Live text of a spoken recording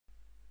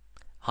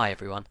Hi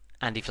everyone,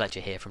 Andy Fletcher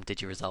here from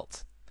Digi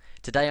Results.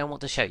 Today I want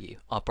to show you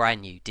our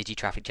brand new Digi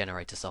Traffic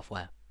Generator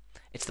software.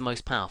 It's the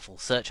most powerful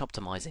search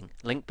optimizing,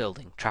 link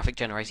building, traffic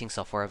generating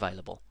software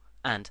available,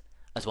 and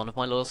as one of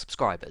my loyal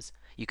subscribers,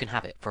 you can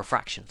have it for a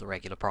fraction of the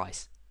regular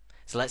price.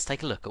 So let's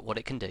take a look at what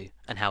it can do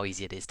and how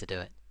easy it is to do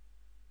it.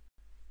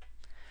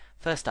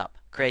 First up,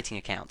 creating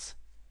accounts.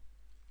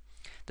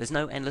 There's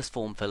no endless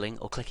form filling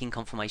or clicking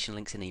confirmation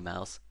links in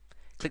emails.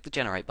 Click the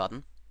generate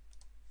button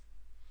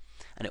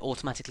and it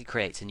automatically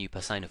creates a new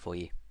persona for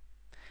you.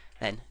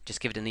 Then just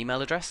give it an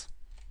email address.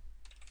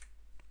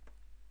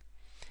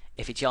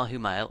 If it's Yahoo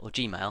Mail or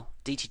Gmail,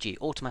 DTG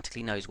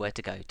automatically knows where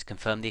to go to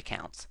confirm the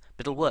accounts,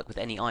 but it'll work with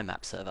any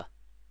IMAP server.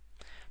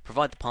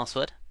 Provide the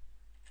password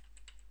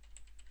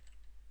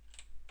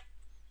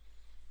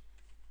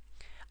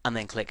and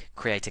then click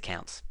Create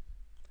Accounts.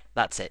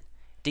 That's it.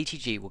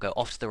 DTG will go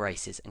off to the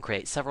races and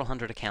create several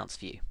hundred accounts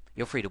for you.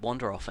 You're free to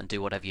wander off and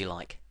do whatever you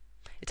like.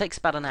 It takes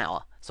about an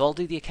hour, so I'll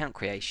do the account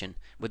creation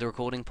with the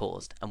recording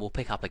paused and we'll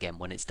pick up again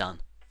when it's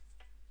done.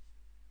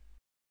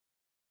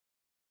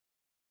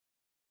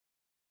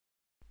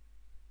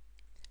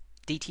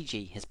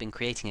 DTG has been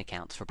creating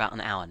accounts for about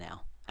an hour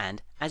now,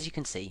 and as you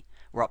can see,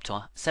 we're up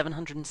to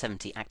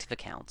 770 active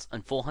accounts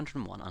and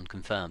 401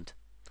 unconfirmed.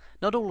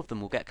 Not all of them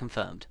will get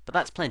confirmed, but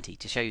that's plenty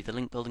to show you the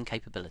link building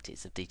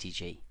capabilities of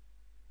DTG.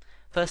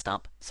 First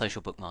up,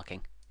 social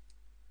bookmarking.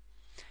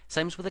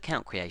 Same as with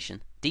account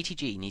creation,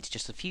 DTG needs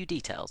just a few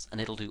details and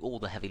it'll do all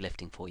the heavy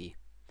lifting for you.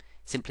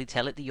 Simply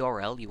tell it the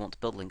URL you want to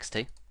build links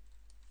to,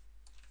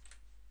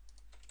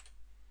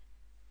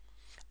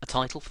 a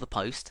title for the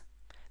post.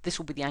 This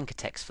will be the anchor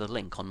text for the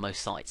link on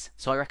most sites,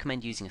 so I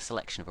recommend using a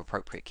selection of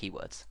appropriate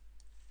keywords.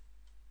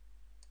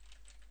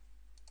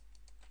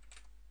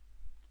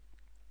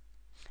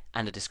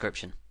 And a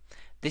description.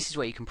 This is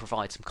where you can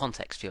provide some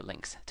context for your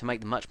links to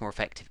make them much more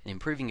effective in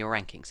improving your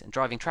rankings and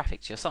driving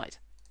traffic to your site.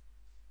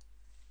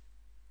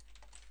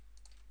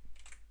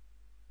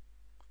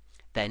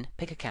 Then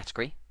pick a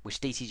category, which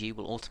DTG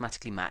will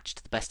automatically match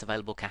to the best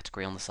available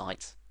category on the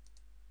sites.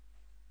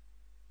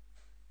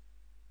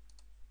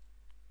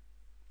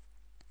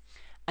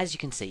 As you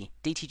can see,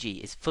 DTG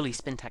is fully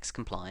syntax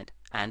compliant,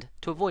 and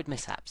to avoid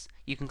mishaps,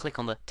 you can click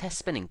on the Test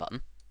Spinning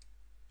button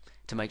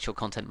to make sure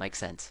content makes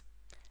sense.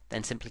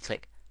 Then simply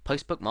click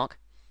Post Bookmark,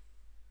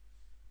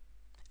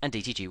 and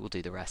DTG will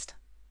do the rest.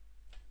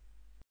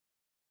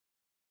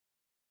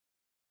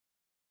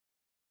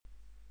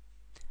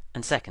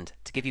 And second,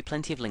 to give you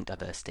plenty of link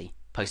diversity,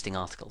 posting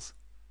articles.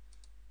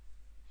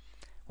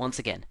 Once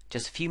again,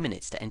 just a few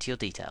minutes to enter your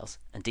details,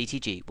 and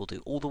DTG will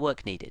do all the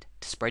work needed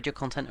to spread your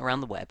content around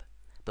the web,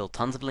 build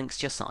tons of links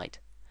to your site,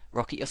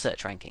 rocket your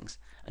search rankings,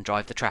 and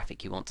drive the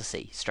traffic you want to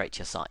see straight to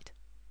your site.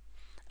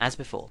 As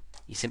before,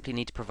 you simply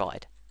need to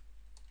provide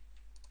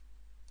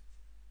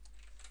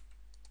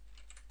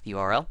the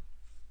URL,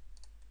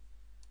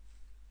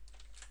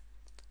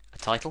 a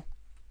title,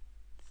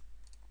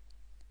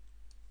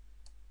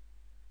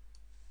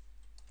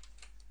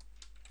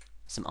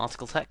 some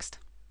article text,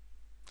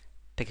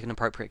 pick an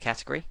appropriate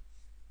category,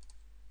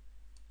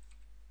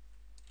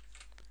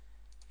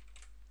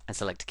 and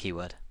select a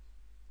keyword.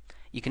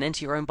 You can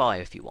enter your own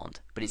bio if you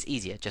want, but it's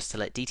easier just to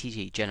let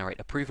DTG generate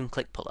a proven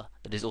click puller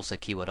that is also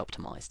keyword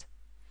optimized.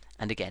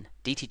 And again,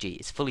 DTG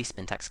is fully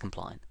syntax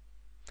compliant.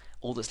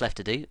 All that's left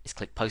to do is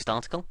click Post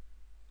Article,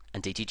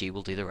 and DTG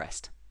will do the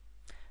rest.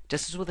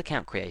 Just as with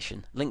account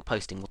creation, link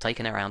posting will take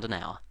around an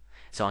hour,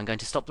 so I'm going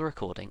to stop the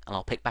recording and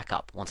I'll pick back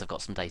up once I've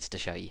got some data to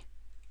show you.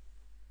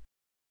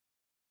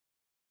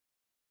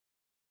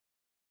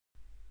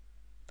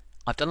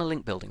 I've done a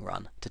link building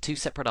run to two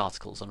separate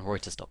articles on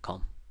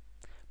Reuters.com.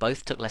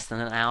 Both took less than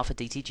an hour for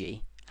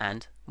DTG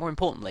and, more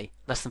importantly,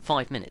 less than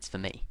 5 minutes for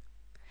me.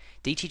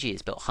 DTG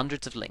has built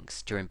hundreds of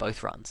links during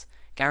both runs,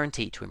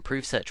 guaranteed to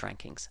improve search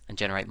rankings and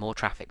generate more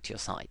traffic to your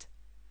site.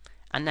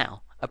 And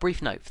now, a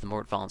brief note for the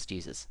more advanced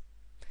users.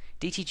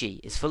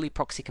 DTG is fully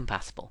proxy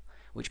compatible,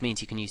 which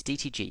means you can use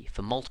DTG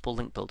for multiple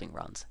link building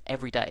runs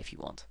every day if you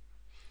want.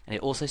 And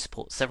it also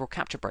supports several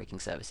capture breaking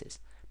services,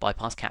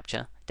 bypass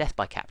capture, death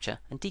by capture,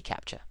 and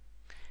decapture,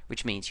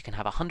 which means you can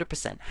have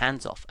 100%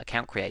 hands-off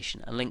account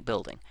creation and link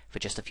building for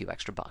just a few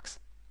extra bucks.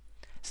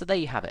 So there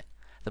you have it,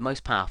 the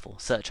most powerful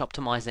search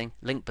optimizing,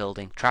 link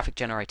building, traffic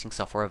generating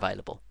software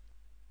available.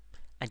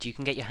 And you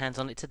can get your hands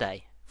on it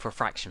today for a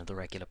fraction of the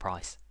regular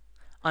price.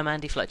 I'm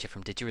Andy Fletcher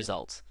from Digi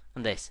Results,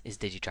 and this is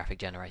Digi Traffic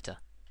Generator.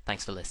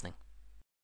 Thanks for listening.